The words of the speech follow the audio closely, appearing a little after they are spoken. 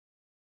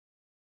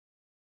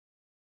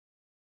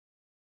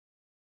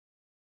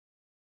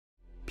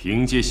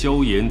凭借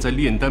萧炎在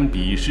炼丹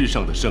比试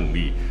上的胜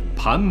利，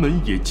盘门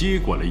也接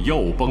管了药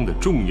帮的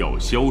重要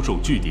销售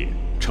据点，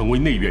成为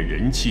内院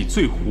人气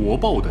最火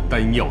爆的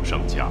丹药商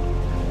家。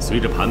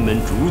随着盘门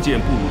逐渐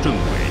步入正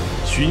轨，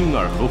徐婴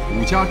儿和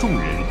虎家众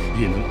人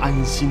也能安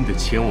心地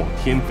前往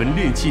天坟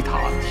炼气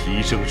塔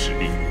提升实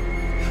力。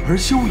而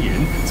萧炎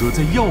则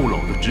在药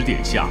老的指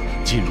点下，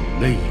进入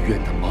内院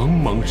的茫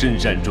茫深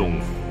山中，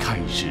开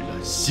始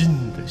了新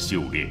的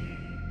修炼。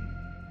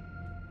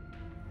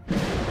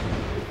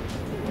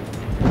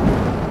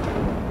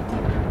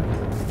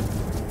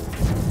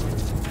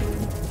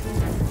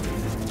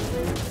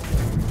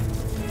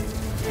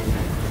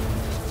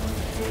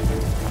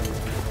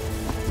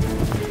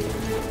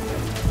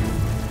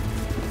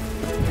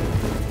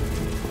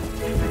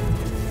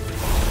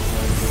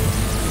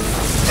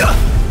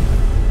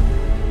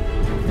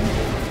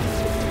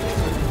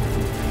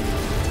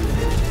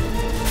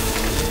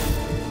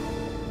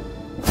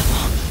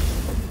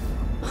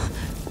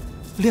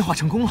炼化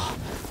成功了，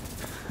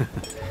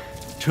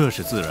这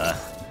是自然。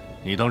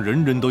你当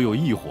人人都有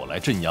异火来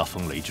镇压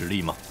风雷之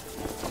力吗？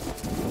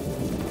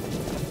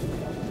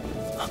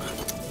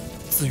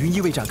紫云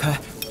意未展开，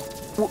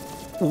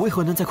我为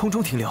何能在空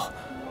中停留？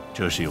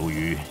这是由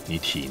于你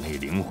体内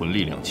灵魂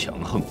力量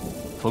强横，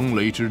风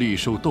雷之力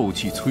受斗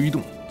气催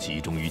动，集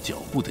中于脚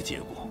步的结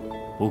果。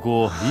不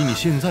过以你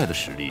现在的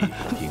实力，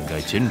应该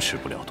坚持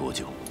不了多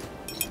久。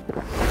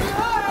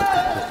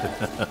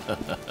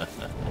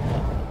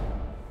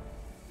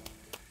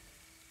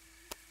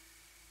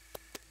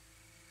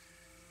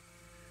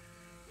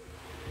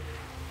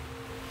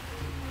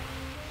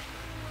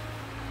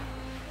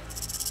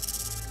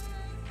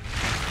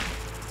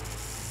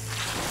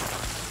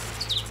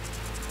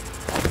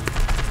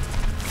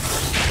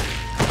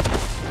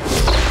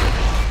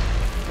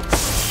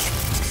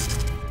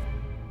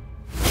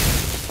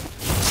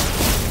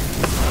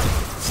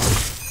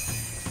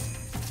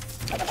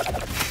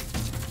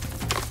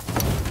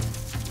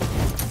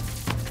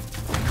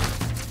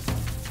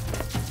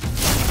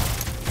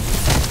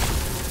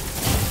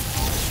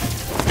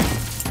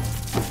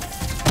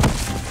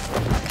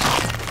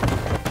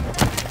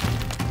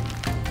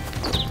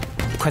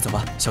快走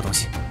吧，小东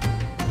西。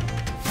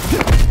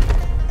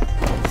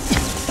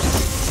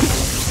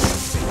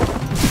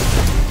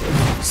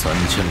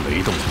3000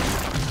雷动，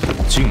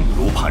静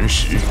如磐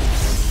石，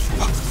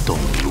动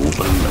如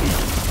奔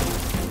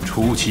雷，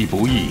出其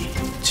不意，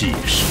借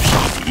势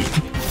杀敌。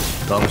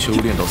当修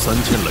炼到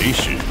3000雷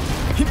时，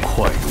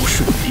快如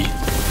瞬移，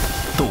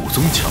斗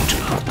宗强者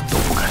都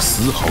不敢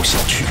丝毫小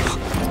觑了。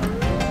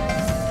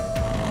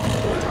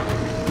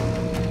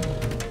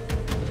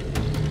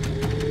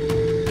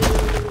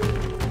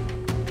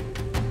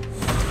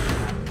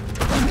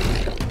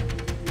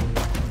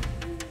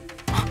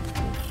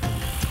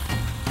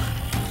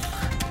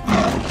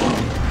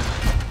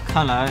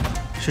看来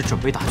是准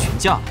备打群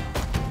架了。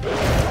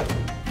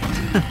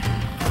哼，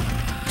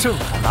正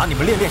好拿你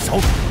们练练手。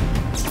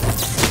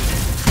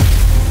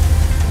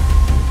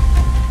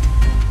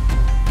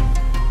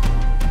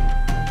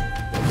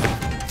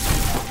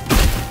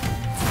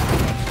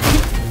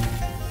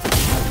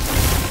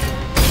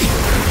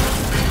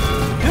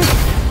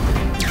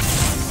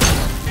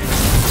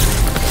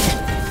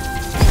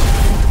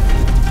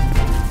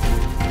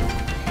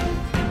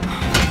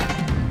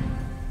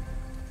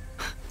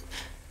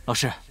老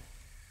师，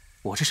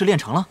我这是练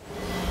成了。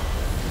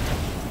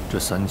这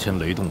3000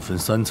雷动分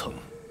3层，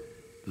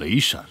雷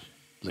闪、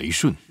雷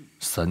瞬、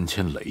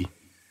3000雷。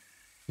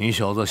你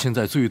小子现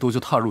在最多就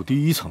踏入第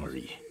1层而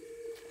已。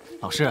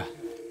老师，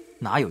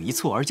哪有一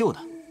蹴而就的？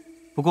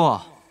不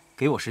过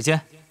给我时间，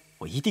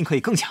我一定可以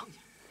更强。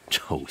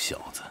臭小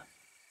子！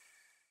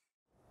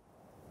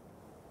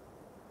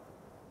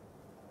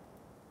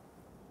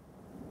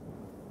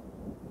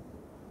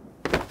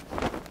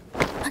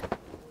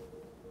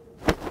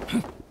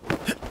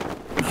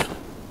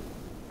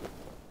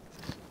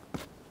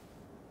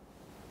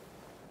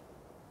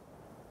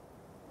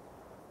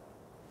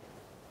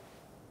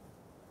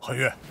韩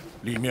月，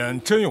里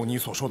面真有你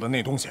所说的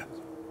那东西？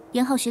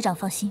严浩学长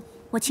放心，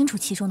我清楚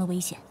其中的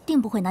危险，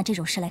定不会拿这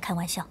种事来开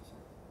玩笑。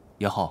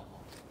严浩，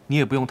你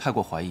也不用太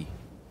过怀疑，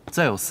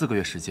再有4个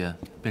月时间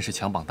便是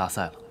强榜大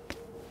赛了。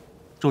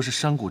若是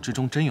山谷之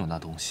中真有那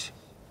东西，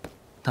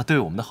那对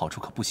我们的好处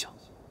可不小。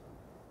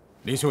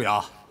林修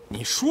雅，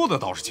你说的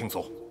倒是轻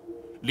松，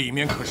里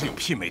面可是有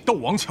媲美斗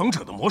王强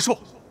者的魔兽。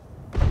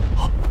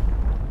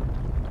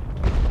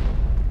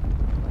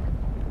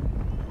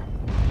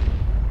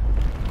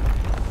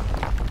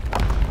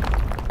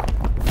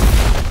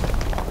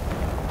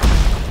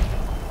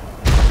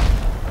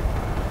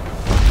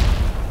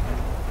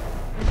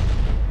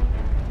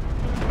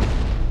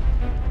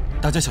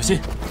大家小心！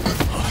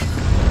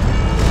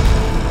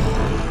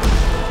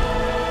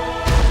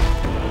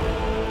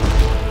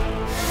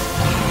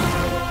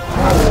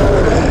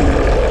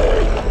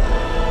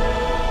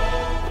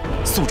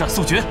速战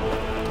速决！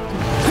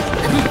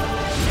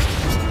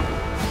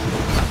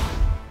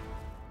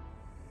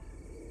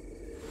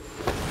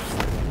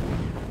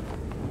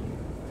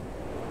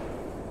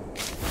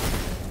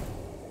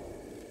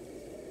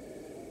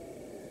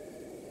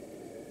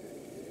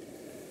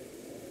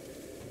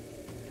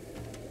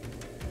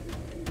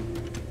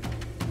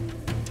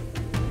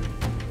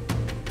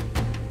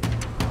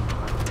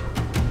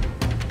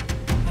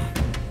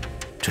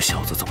这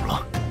小子怎么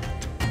了？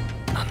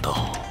难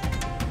道……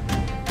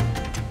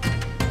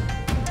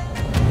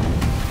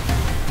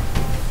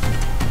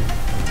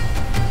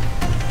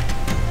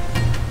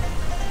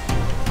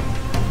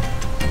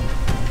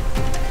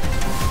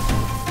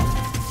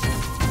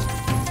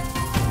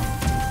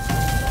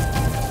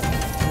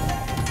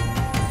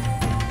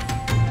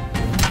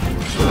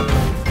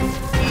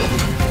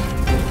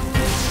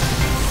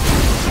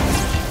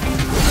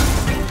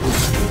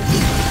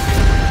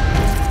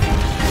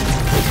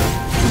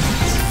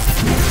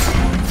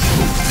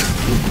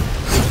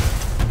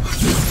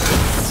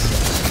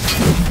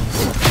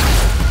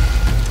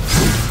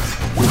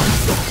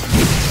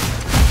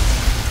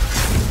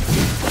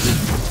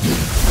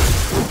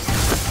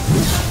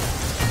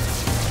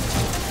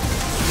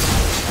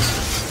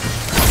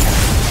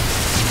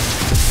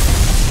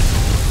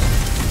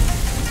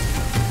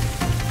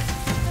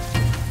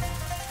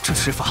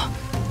施法，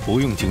不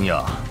用惊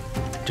讶，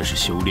这是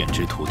修炼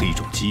之途的一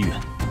种机缘，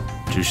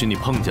只是你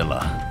碰见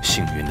了，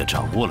幸运地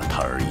掌握了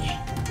它而已。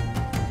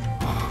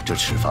这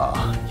持法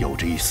有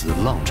着一丝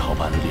浪潮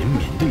般连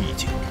绵的意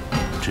境，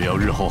只要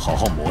日后好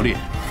好磨练，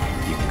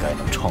应该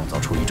能创造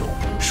出一种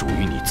属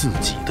于你自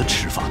己的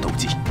持法斗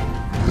技。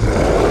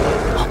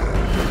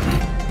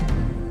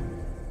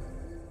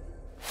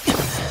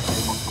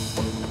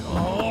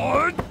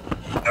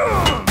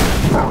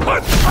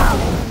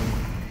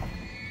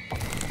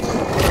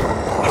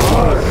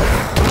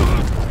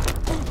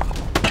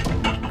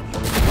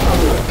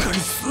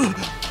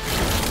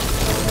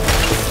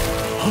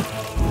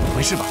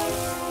没事吧？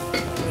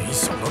没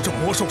想到这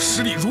魔兽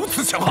实力如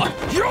此强悍！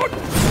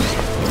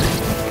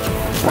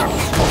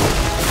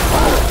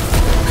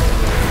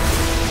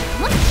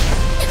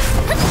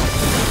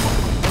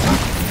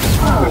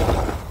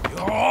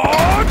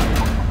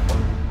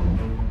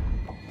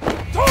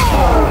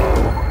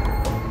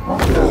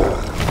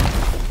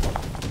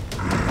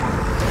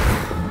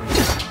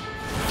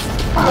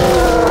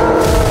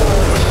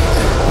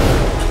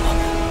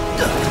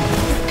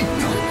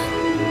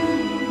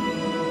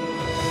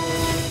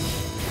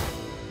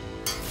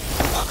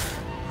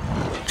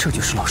这就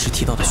是老师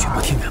提到的血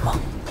魔天元吗？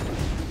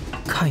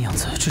看样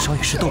子至少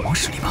也是斗王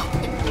实力吧。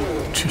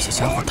这些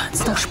家伙胆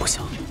子倒是不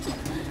小。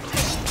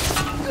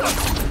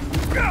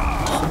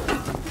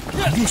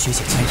蓝月学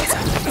姐竟然也在。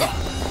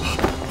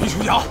林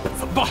修雅，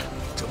怎么办？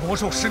这魔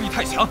兽实力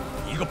太强，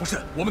一个不慎，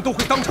我们都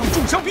会当场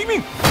重伤毙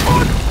命。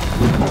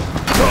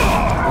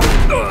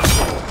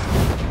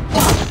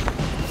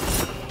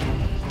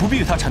不必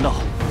与他缠斗，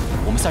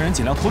我们三人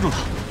尽量拖住他。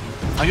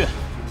谭月，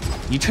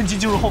你趁机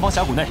进入后方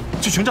峡谷内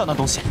去寻找那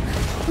东西。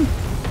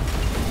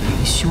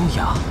林修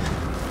雅，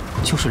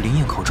就是林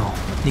燕口中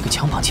那个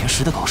强榜前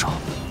10的高手。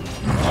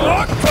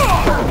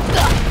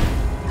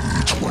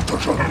愚蠢的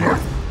人类，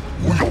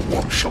不要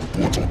妄想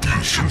夺走地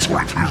心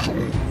淬体乳，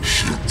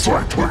现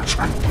在退去，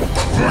我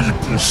可以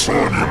不杀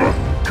你们。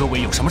各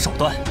位有什么手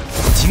段，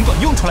尽管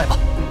用出来吧。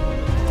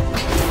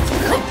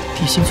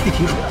地心淬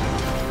体乳，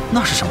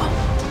那是什么？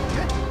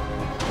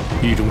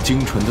一种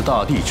精纯的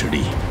大地之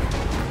力，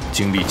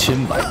经历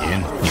千百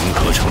年凝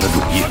合成的乳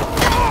液，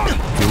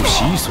有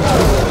洗髓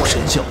润骨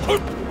神效，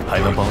还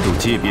能帮助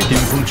阶别巅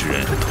峰之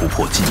人突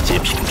破进阶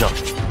屏障。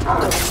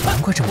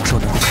难怪这魔兽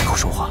能够开口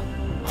说话。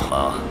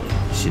啊，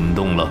心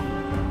动了？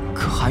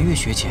可寒月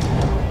学姐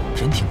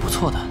人挺不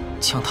错的，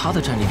抢她的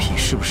战利品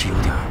是不是有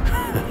点……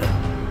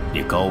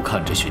你高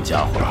看这群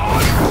家伙了。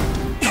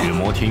血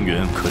魔天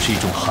元可是一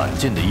种罕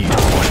见的异种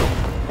魔兽，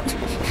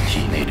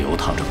体内流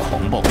淌着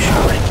狂暴血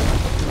脉。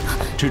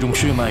这种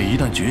血脉一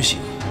旦觉醒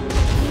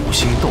，5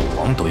星斗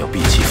王都要避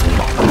其锋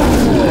芒。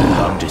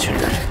他们这群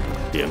人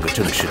连个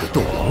正式的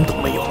斗王都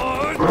没有，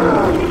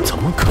怎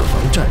么可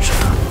能战胜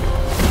他？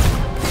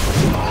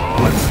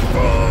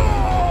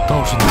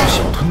倒是那个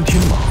小吞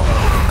天蟒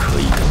可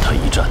以跟他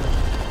一战。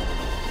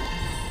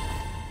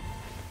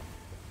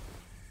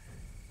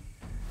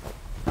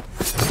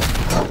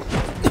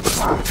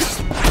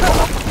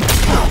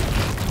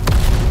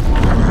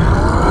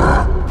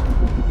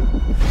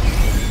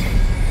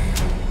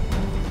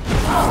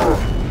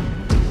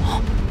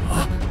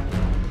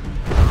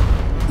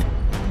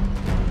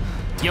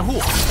掩护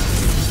我！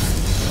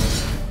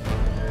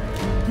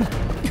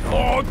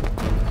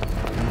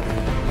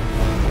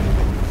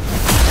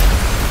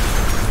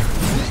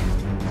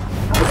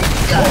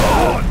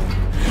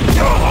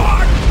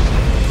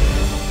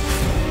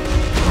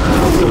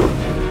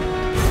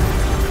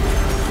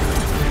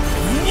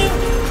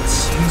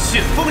清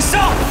血封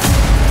杀！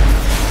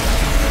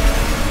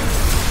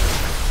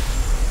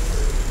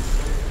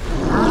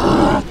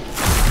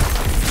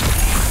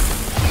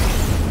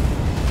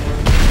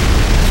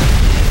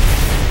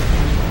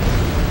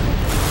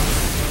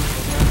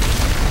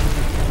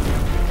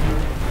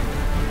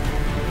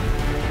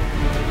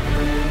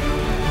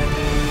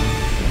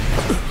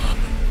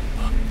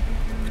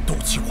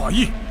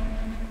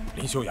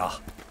林修雅，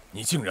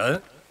你竟然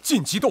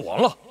晋级斗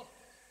王了！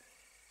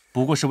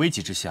不过是危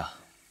急之下，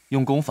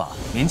用功法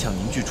勉强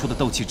凝聚出的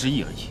斗气之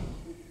意而已。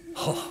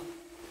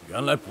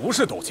原来不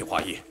是斗气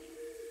化翼。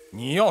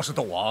你要是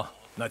斗王，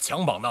那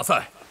强榜大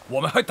赛我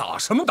们还打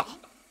什么打？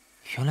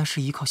原来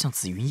是依靠像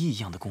紫云翼一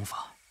样的功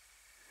法。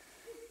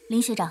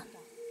林学长，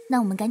那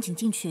我们赶紧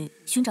进去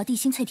寻找地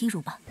心淬体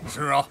乳吧。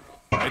是啊，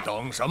还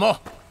等什么？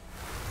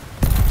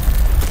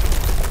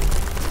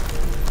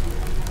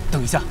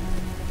等一下。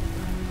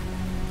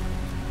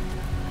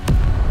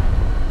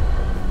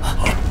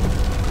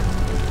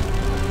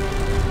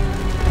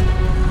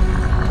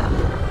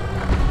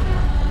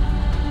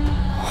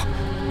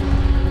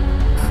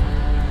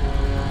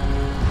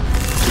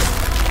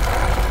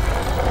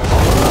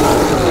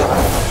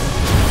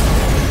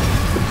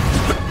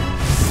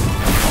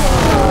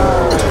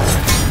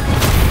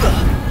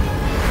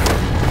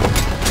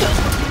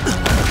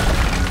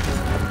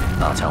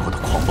 那家伙的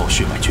狂暴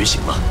血脉觉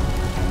醒了。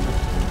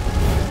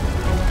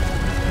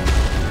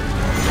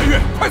天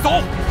月，快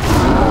走！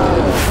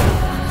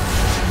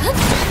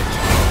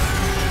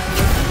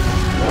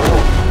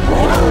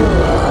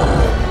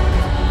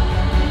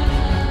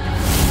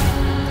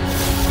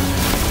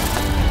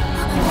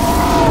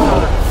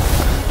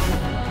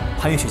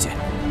寒月学姐，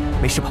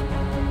没事吧？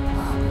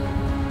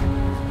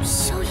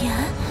萧炎。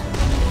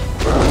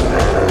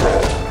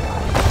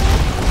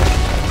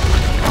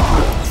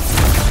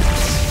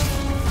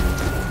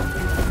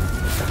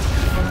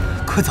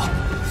 快走！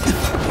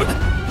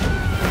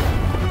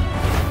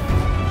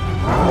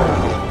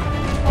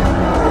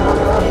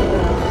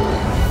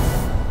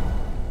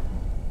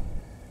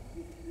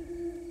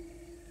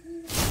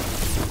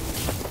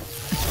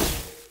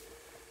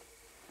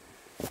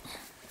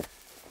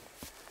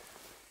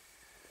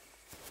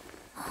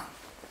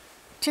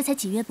这才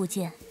几月不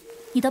见，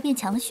你倒变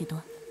强了许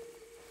多。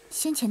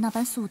先前那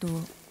般速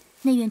度，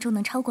内院中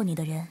能超过你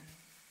的人，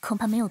恐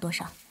怕没有多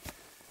少。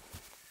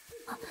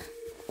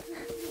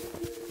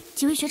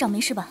 几位学长没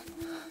事吧？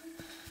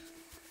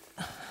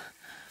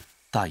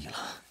大意了，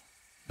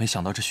没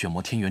想到这血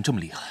魔天元这么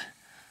厉害。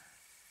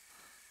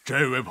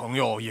这位朋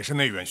友也是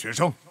内院学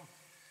生，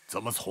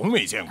怎么从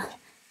没见过？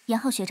严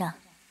浩学长，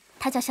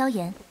他叫萧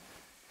炎，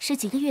是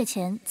几个月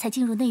前才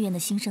进入内院的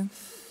新生。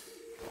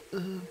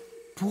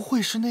不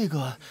会是那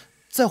个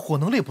在火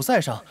能猎捕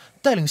赛上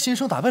带领新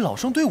生打败老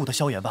生队伍的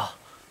萧炎吧？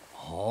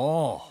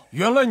哦，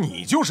原来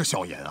你就是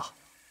萧炎啊！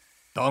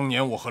当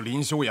年我和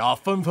林修崖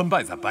纷纷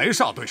败在白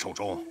煞队手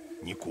中。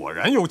 你果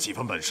然有几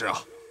分本事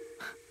啊！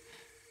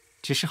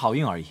只是好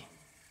运而已。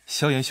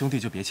萧炎兄弟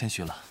就别谦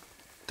虚了。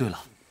对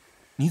了，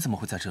你怎么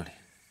会在这里？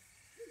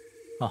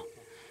哦，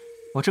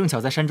我正巧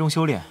在山中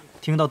修炼，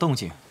听到动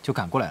静就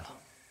赶过来了。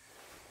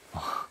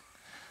哦，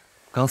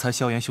刚才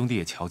萧炎兄弟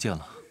也瞧见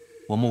了，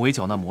我们围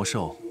剿那魔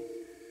兽，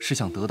是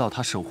想得到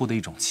他守护的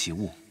一种奇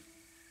物。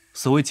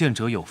所谓见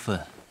者有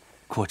份，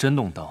果真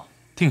弄到，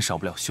定少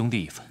不了兄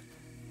弟一份。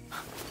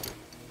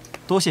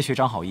多谢学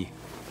长好意，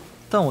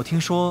但我听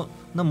说。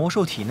 那魔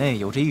兽体内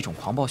有着一种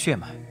狂暴血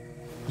脉，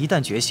一旦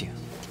觉醒，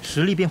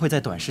实力便会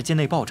在短时间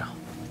内暴涨，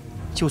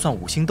就算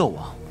5星斗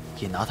王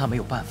也拿他没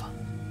有办法。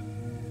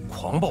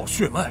狂暴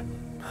血脉，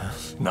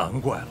难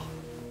怪了。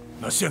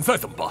那现在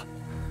怎么办？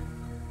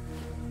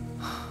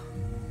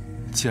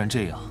既然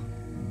这样，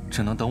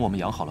只能等我们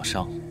养好了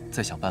伤，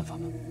再想办法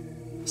吧。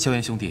萧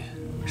炎兄弟，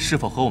是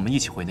否和我们一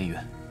起回内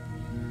院？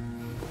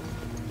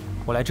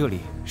我来这里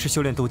是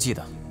修炼斗技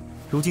的，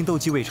如今斗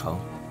技未成，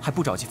还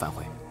不着急返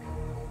回。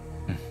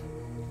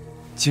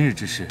 今日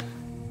之事，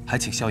还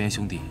请萧炎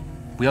兄弟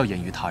不要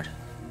言于他人。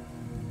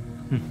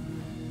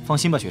放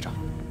心吧，学长，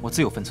我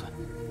自有分寸。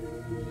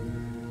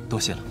多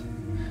谢了。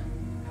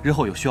日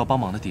后有需要帮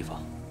忙的地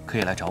方，可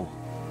以来找我。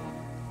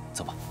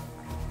走吧。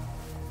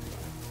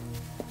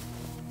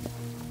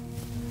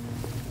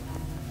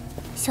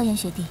萧炎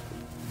学弟，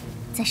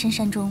在深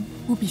山中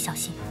务必小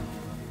心。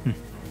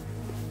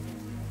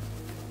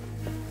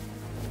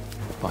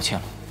抱歉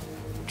了，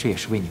这也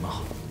是为你们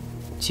好。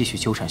继续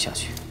纠缠下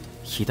去。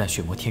 一旦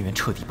血魔天元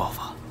彻底爆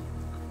发，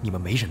你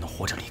们没人能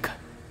活着离开。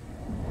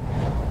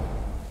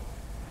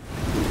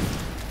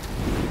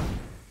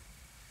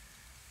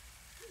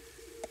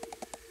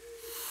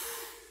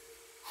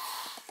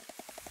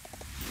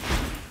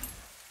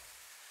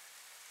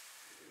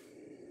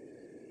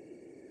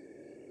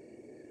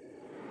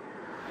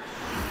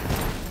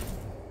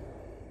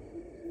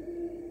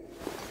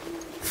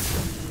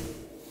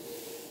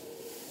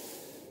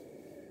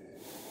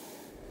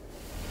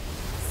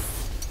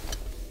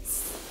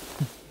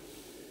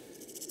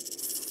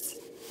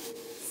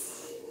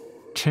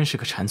真是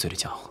个馋嘴的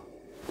家伙。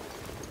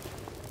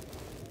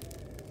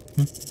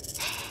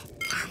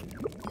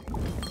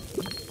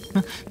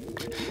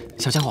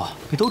小家伙，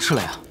你都吃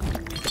了呀？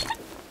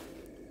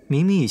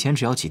明明以前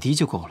只要几滴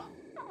就够了，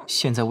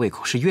现在胃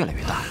口是越来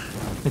越大。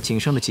那仅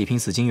剩的几瓶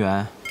紫金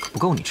元可不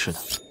够你吃的。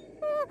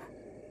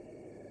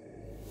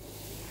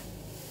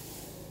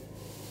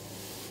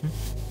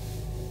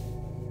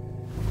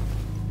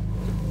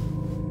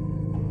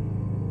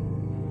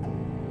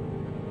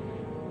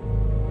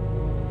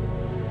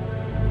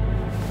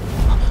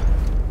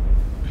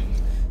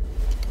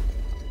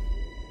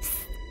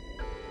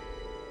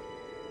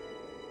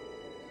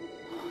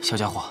小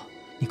家伙，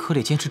你可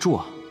得坚持住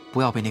啊，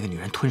不要被那个女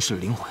人吞噬了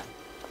灵魂，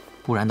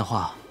不然的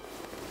话，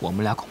我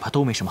们俩恐怕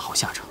都没什么好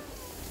下场。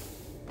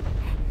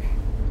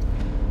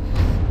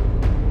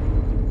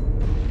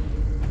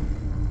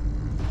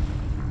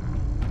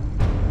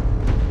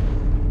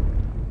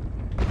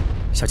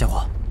小家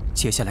伙，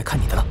接下来看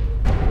你的了。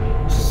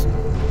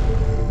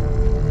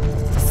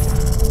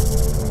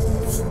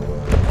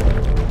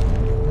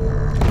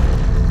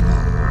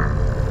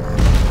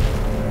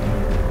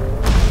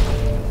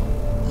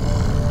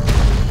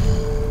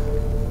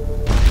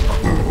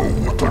可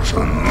恶的人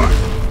类，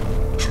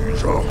居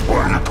然